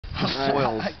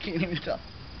Soils. I can't even tell.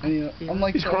 I'm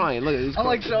like He's crying. Look, he's I'm crying.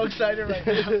 like so excited right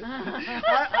now.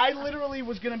 I literally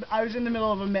was I was in the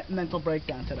middle of a mental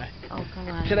breakdown today. Oh, come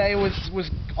on. Today was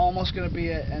almost gonna be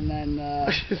it, and then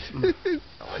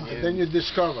And then you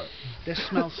discover. this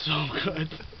smells so good.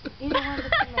 Eat one of the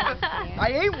tomatoes, dear.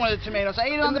 I ate one of the tomatoes. I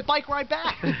ate it on the bike ride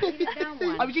back. Eat it down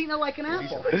one. I was eating it like an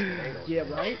apple. Yeah,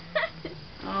 right?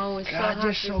 Oh, it's God, so they're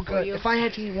hungry so for good. you. If I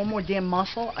had to eat one more damn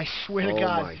mussel, I swear to Oh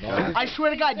God. my God. I swear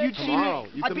to God, you'd see Tomorrow, me.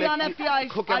 you I'd can be on make,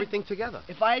 FBI's. cook everything together.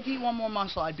 If I had to eat one more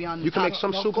mussel, I'd be on. You can make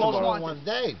some soup Most tomorrow. wanted. One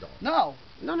day, though. No.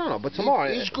 No, but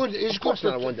tomorrow. He's good. He's Of course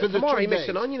good not one day. for the Tomorrow 2 he makes days.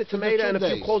 an onion, a For the tomato, 2 and a few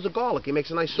days. cloves of garlic. He makes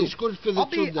a nice soup. He's good for the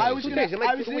 2 days. I was 2 gonna, days, it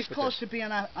makes I was a week this with close this. to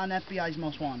being on FBI's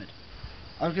Most Wanted.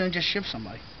 I was gonna just ship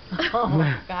somebody. Oh,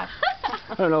 my God.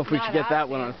 I don't know if we Not should get that us,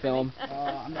 one on film.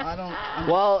 I don't.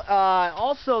 Well,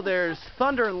 also there's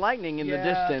thunder and lightning in the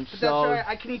distance, but that's so alright.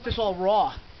 I can eat this all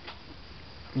raw.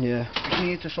 yeah. I can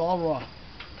eat this all raw.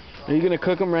 Are you gonna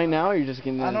cook them right now, or are you just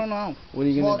gonna? I don't know. What are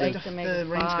you Well, gonna Like do? to make the a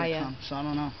rain's gonna fire. come, so I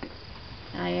don't know.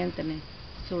 Hi, Anthony.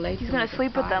 Too late He's to gonna make a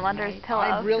sleep with them fire, under his right? pillow.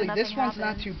 I really. so This nothing one's not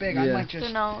happens. too big. I Yeah. might So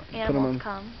just. no them animals in.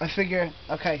 come. I figure.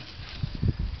 Okay.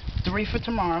 3 for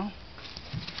tomorrow.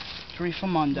 3 for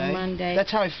Monday. Monday.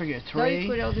 That's how I figure it. So you 3.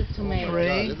 put all the tomatoes.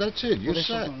 Three. That's it. You're What is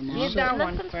set. something You're tomorrow? Eat set. that Let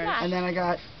one them first. snack. And then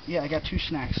I got 2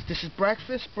 snacks. This is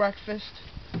breakfast.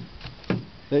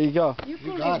 There you go. You You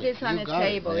can got leave it. this on You the got it,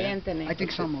 table, man. Anthony. I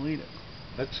think someone will eat it.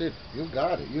 That's it. You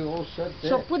got it. You all set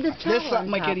there. So put the towel This on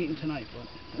might top. get eaten tonight, but.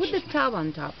 Put the towel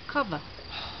on top. Cover.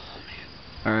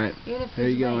 All right. Even if There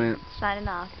it's you go, rain. Aunt. Signing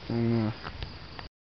off. I don't know.